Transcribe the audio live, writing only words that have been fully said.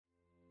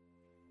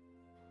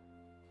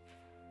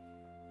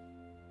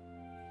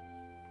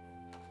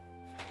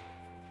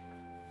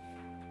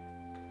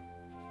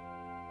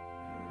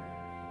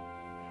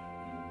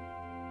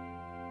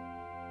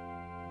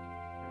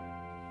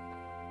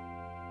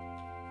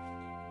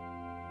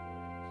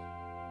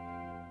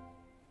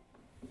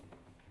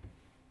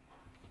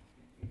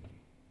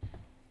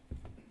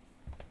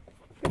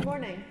Good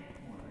morning.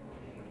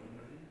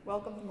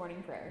 Welcome to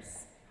morning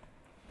prayers.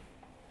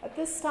 At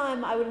this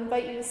time, I would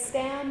invite you to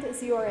stand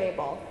as you are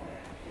able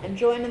and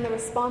join in the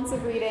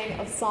responsive reading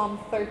of Psalm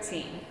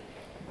 13.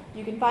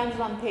 You can find it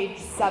on page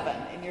 7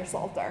 in your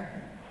Psalter.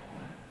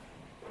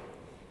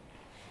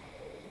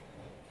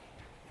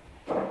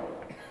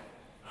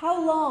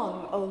 How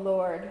long, O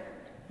Lord,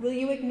 will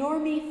you ignore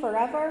me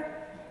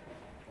forever?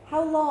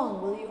 How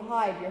long will you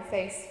hide your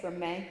face from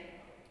me?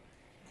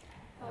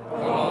 How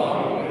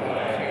long will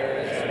I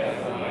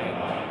perish from my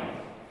mind,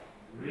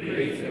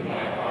 grief in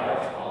my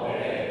heart all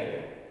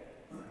day?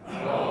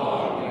 How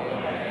long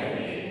will my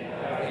enemy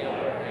have the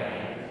upper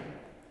hand?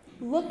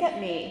 Look at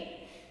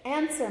me,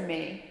 answer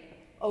me,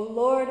 O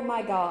Lord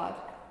my God.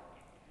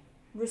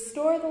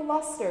 Restore the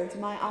luster to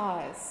my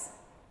eyes,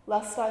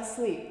 lest I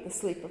sleep the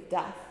sleep of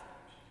death.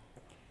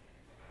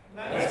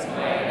 Lest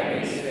my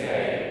enemies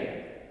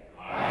say,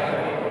 I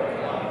have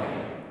overcome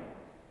him.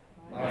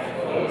 My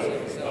foes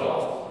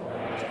exult when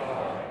I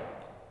talk.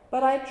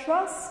 But I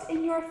trust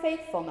in your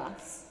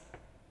faithfulness.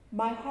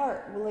 My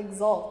heart will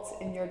exult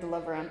in your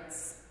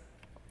deliverance.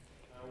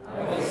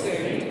 I will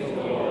sing to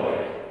the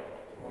Lord,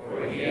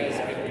 for he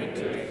has been good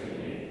to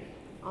me.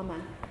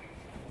 Amen.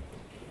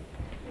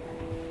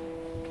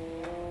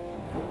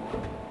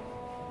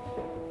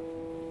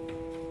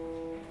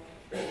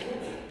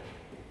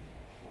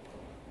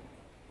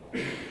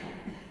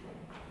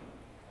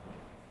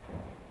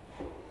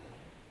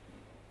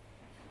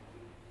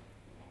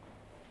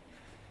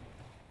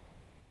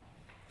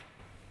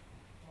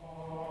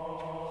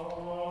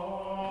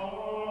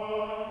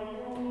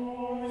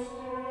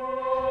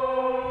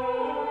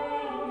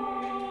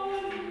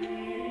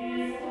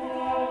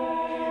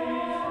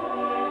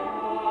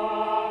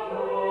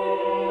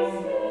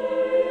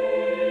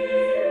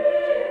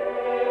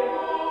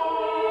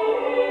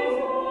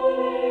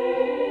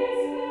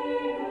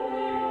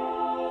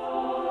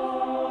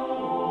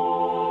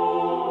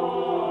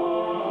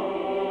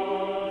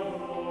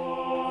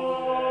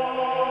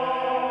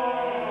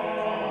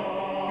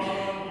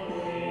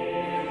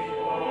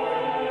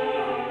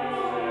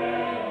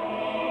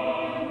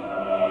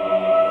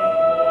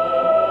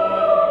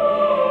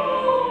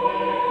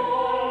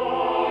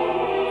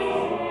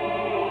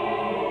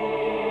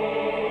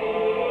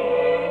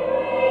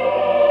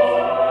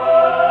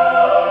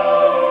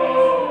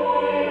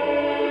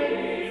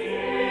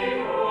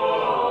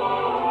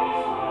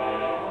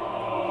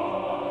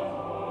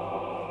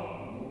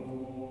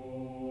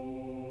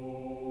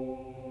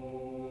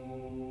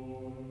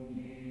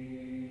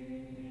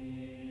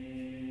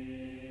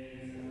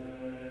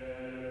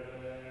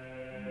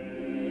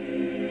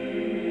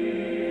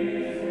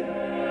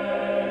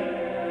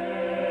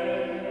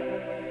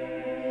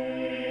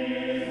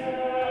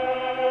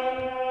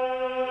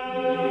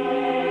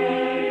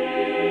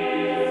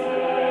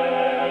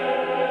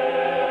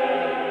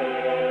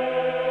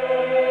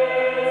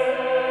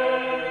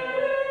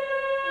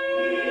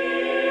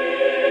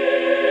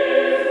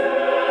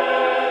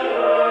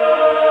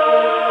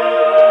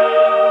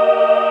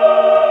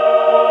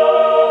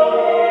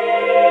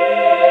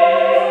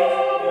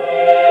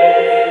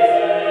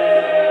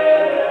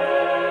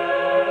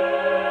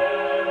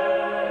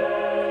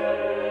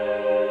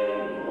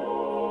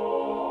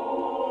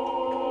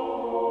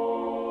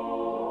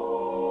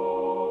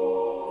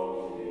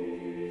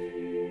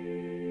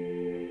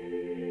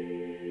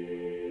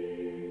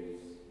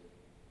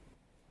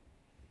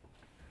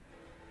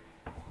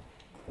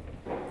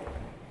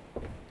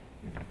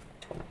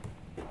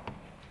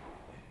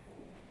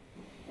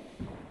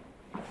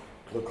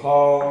 The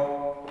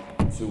call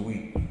to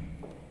weep.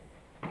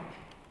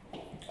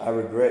 I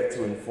regret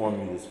to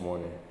inform you this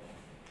morning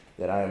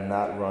that I am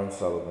not Ron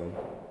Sullivan,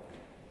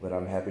 but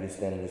I'm happy to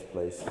stand in this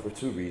place for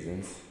 2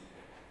 reasons.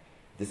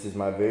 This is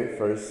my very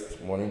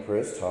first morning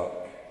prayers talk,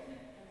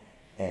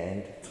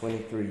 and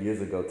 23 years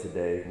ago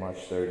today, March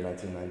 3rd,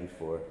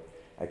 1994,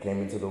 I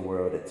came into the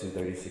world at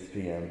 2:36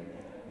 p.m.,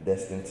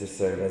 destined to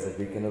serve as a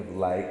beacon of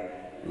light,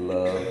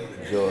 love,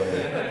 joy,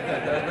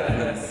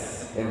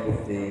 peace,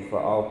 empathy for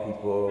all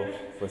people,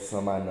 for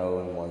some I know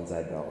and ones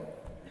I don't.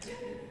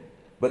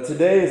 But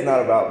today is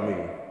not about me.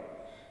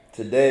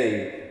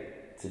 Today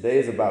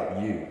is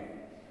about you.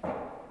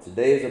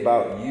 Today is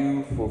about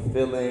you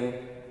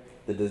fulfilling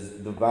the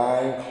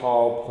divine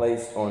call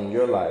placed on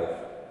your life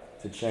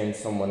to change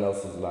someone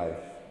else's life.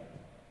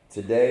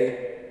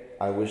 Today,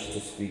 I wish to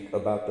speak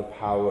about the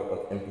power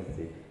of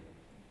empathy.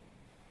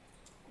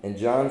 In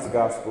John's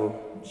Gospel,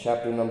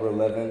 chapter number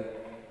 11,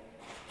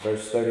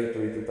 verse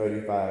 33 through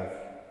 35,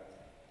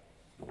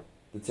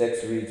 the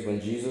text reads, "When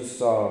Jesus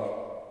saw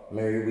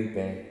Mary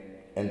weeping,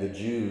 and the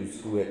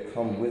Jews who had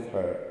come with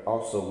her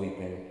also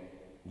weeping,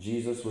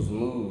 Jesus was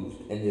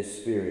moved in his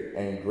spirit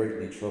and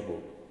greatly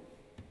troubled.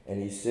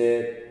 And he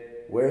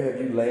said, 'Where have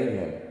you laid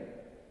him?'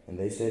 And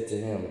they said to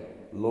him,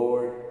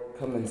 'Lord,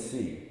 come and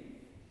see.'"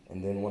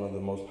 And then one of the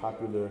most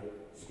popular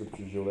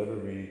scriptures you'll ever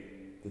read,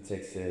 the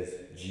text says,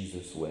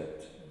 "Jesus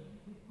wept."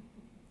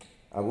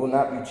 I will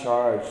not be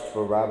charged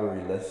for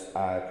robbery lest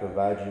I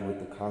provide you with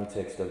the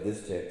context of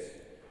this text.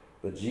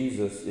 but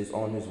Jesus is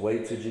on his way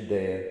to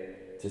Judea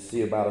to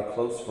see about a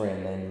close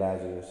friend named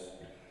Lazarus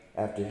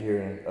after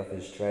hearing of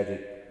his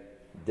tragic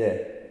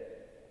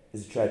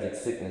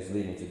sickness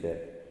leading to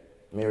death.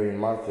 Mary and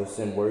Martha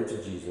send word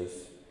to Jesus,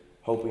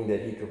 hoping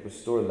that he could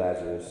restore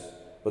Lazarus,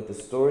 but the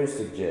story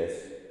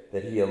suggests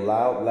that he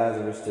allowed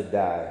Lazarus to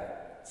die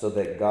so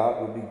that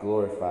God would be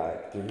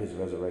glorified through his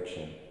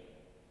resurrection.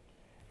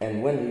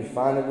 And when he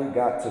finally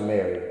got to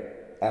Mary,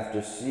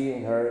 after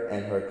seeing her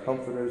and her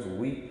comforters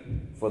weep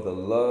for the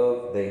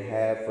love they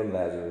had for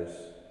Lazarus,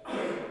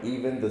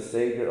 even the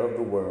Savior of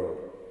the world,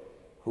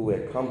 who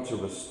had come to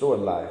restore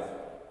life,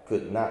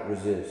 could not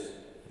resist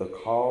the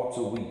call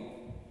to weep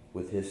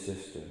with his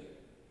sister.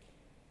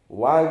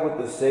 Why would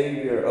the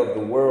Savior of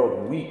the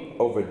world weep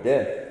over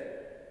death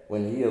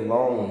when he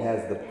alone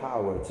has the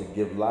power to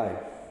give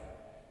life?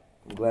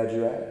 I'm glad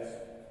you asked.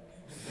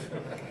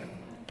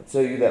 I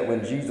tell you that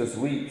when Jesus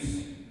weeps,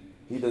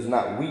 he does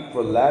not weep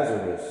for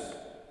Lazarus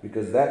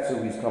because that's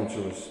who he's come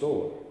to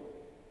restore,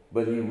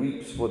 but he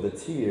weeps for the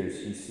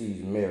tears he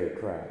sees Mary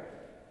cry.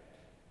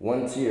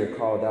 One tear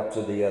called out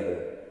to the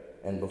other,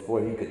 and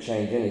before he could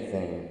change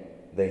anything,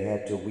 they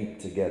had to weep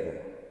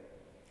together.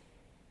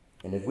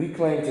 And if we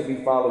claim to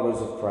be followers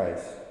of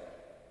Christ,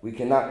 we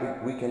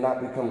cannot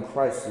become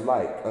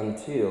Christ-like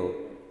until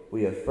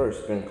we have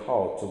first been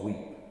called to weep,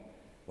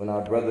 when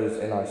our brothers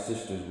and our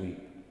sisters weep.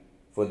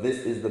 For this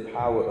is the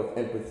power of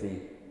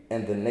empathy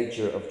and the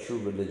nature of true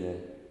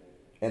religion,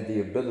 and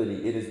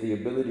it is the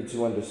ability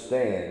to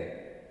understand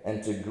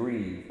and to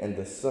grieve in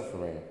the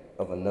suffering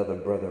of another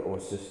brother or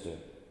sister.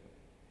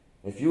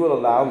 If you will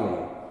allow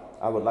me,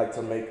 I would like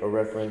to make a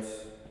reference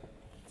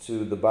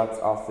to the box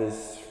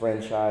office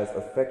franchise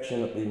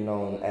affectionately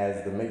known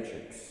as The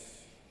Matrix.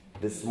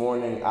 This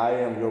morning, I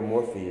am your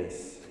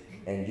Morpheus,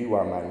 and you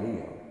are my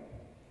Neo.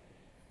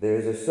 There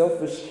is a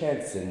selfish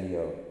cancer,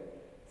 Neo,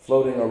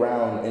 floating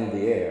around in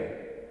the air,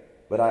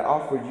 but I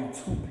offer you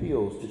 2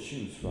 pills to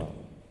choose from.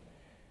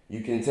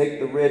 You can take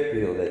the red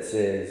pill that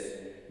says,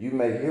 you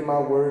may hear my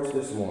words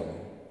this morning,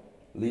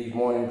 leave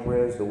morning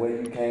prayers the way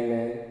you came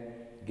in,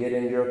 get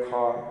in your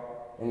car,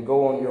 and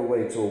go on your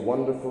way to a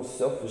wonderful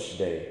selfish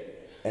day,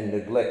 and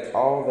neglect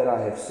all that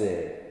I have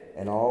said,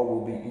 and all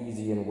will be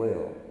easy and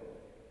well.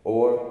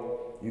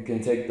 Or you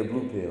can take the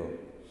blue pill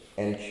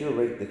and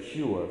curate the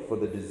cure for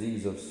the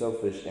disease of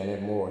selfish and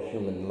immoral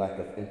human lack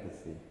of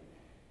empathy,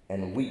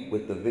 and weep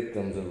with the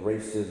victims of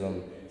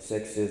racism,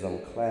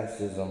 sexism,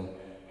 classism,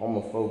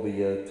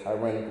 homophobia,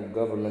 tyrannical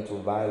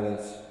governmental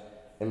violence,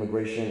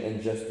 immigration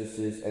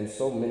injustices, and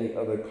so many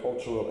other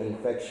cultural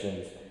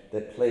infections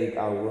that plague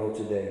our world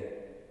today.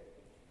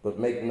 But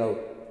make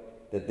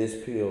note that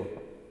this pill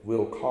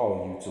will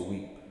call you to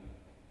weep.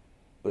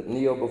 But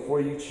Neo,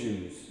 before you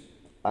choose,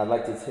 I'd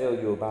like to tell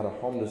you about a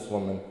homeless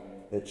woman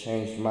that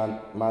changed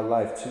my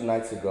life 2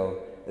 nights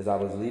ago as I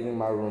was leaving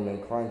my room in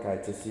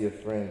Cronkite to see a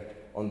friend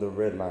on the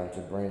red line to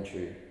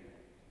Braintree.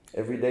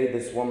 Every day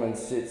this woman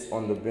sits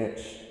on the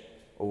bench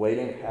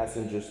awaiting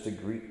passengers to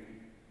greet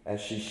as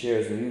she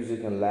shares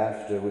music and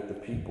laughter with the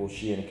people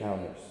she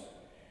encounters.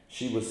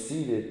 She was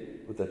seated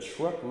with a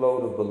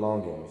truckload of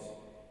belongings,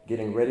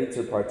 getting ready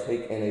to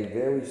partake in a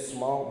very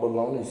small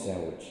bologna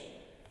sandwich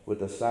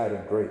with a side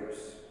of grapes.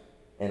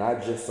 And I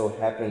just so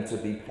happened to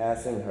be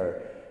passing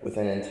her with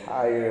an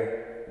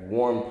entire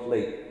warm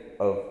plate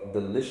of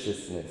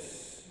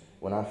deliciousness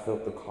when I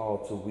felt the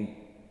call to weep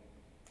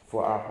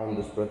for our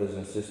homeless brothers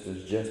and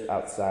sisters just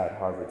outside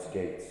Harvard's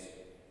gates,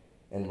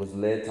 and was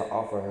led to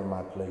offer her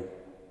my plate.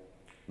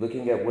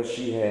 Looking at what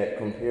she had,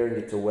 comparing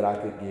it to what I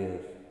could give,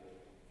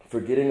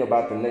 forgetting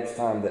about the next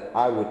time that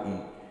I would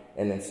eat,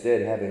 and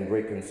instead having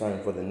great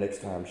concern for the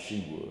next time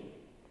she would.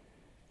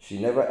 She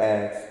never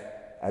asked,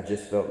 I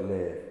just felt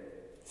led.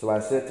 So I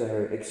said to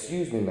her,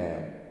 "Excuse me,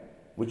 ma'am,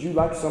 would you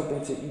like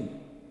something to eat?"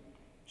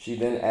 She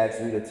then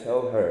asked me to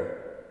tell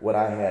her what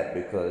I had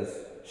because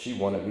she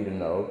wanted me to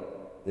know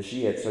that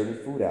she had certain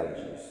food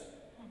allergies.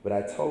 But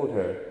I told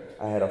her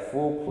I had a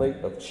full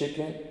plate of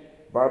chicken,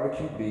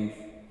 barbecue beef,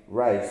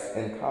 rice,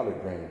 and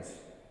collard greens.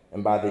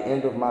 And by the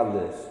end of my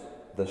list,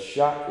 the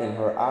shock in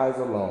her eyes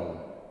alone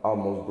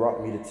almost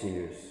brought me to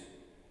tears.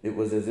 It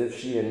was as if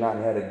she had not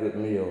had a good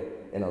meal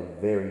in a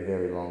very,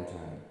 very long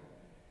time.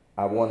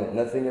 I wanted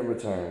nothing in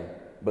return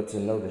but to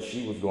know that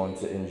she was going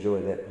to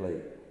enjoy that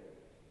plate.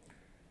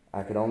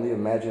 I could only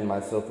imagine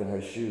myself in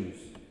her shoes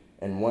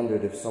and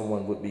wondered if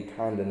someone would be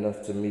kind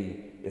enough to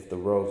me if the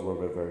roles were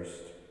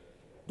reversed.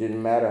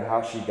 Didn't matter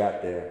how she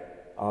got there,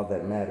 all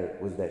that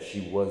mattered was that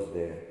she was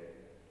there.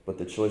 But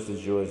the choice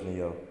is yours,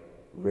 Neo,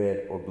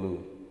 red or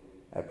blue.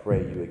 I pray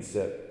you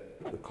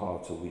accept the call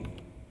to weep.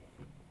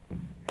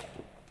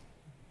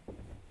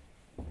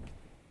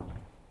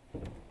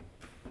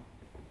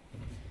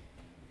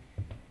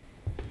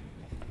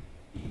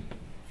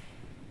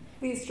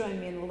 Please join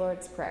me in the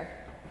Lord's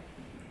Prayer.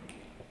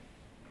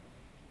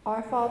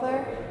 Our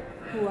Father,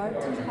 who art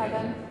in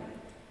heaven,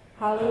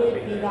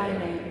 hallowed be thy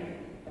name.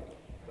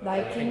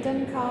 Thy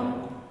kingdom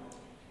come,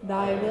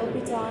 thy will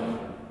be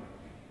done,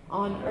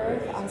 on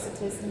earth as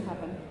it is in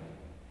heaven.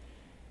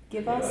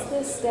 Give us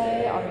this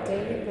day our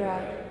daily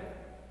bread,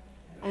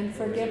 and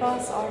forgive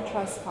us our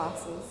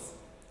trespasses,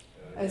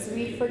 as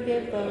we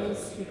forgive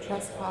those who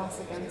trespass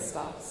against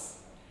us.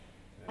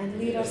 And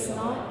lead us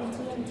not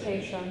into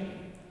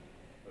temptation,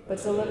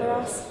 but deliver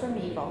us from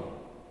evil.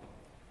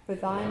 For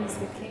thine is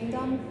the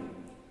kingdom,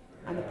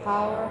 and the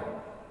power,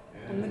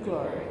 and the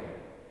glory,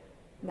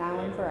 now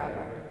and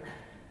forever.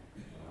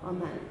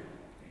 Amen.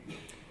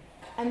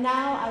 And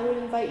now I would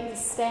invite you to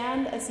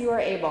stand as you are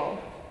able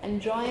and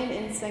join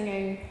in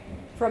singing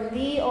 "From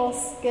Thee All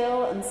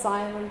Skill and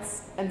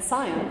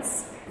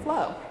Science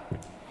Flow."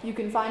 You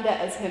can find it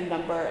as hymn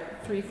number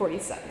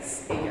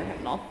 346 in your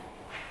hymnal.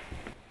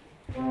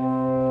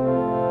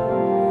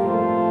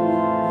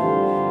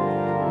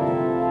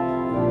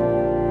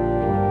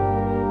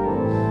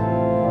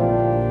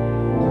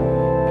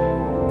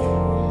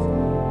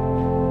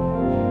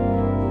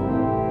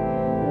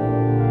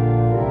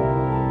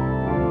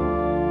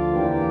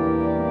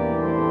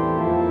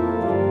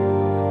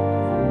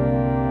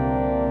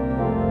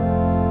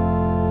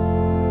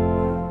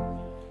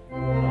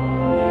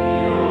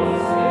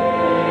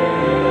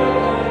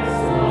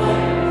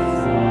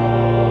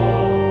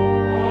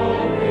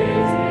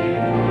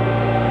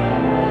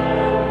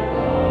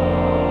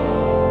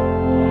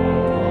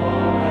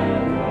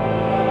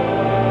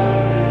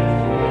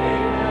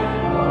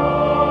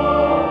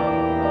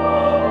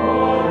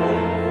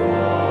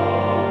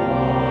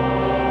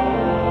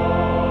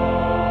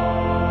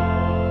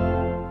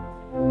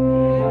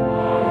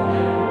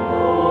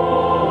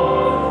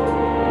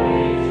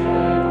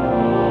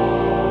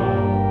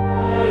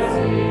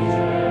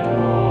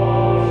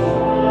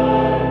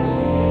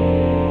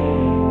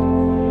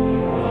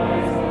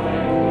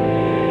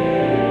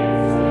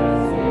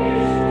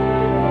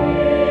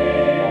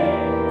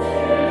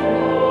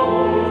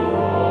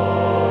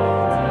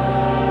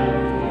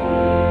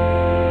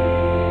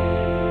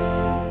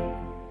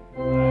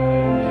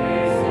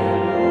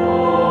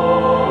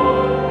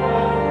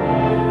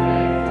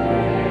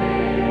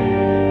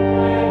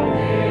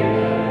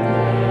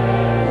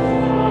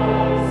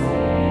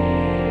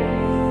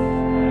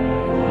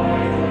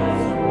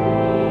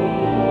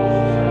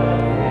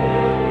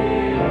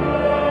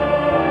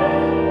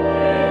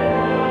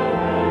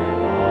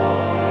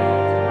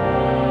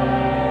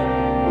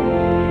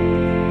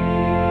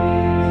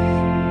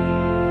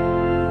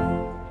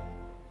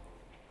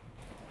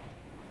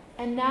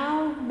 And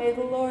now may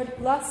the Lord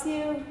bless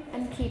you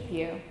and keep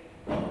you.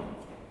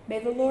 May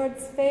the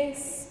Lord's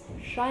face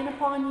shine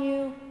upon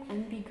you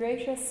and be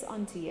gracious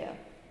unto you.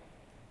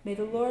 May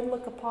the Lord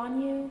look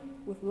upon you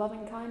with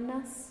loving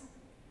kindness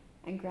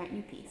and grant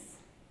you peace.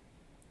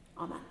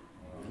 Amen.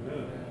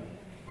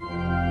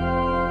 Amen.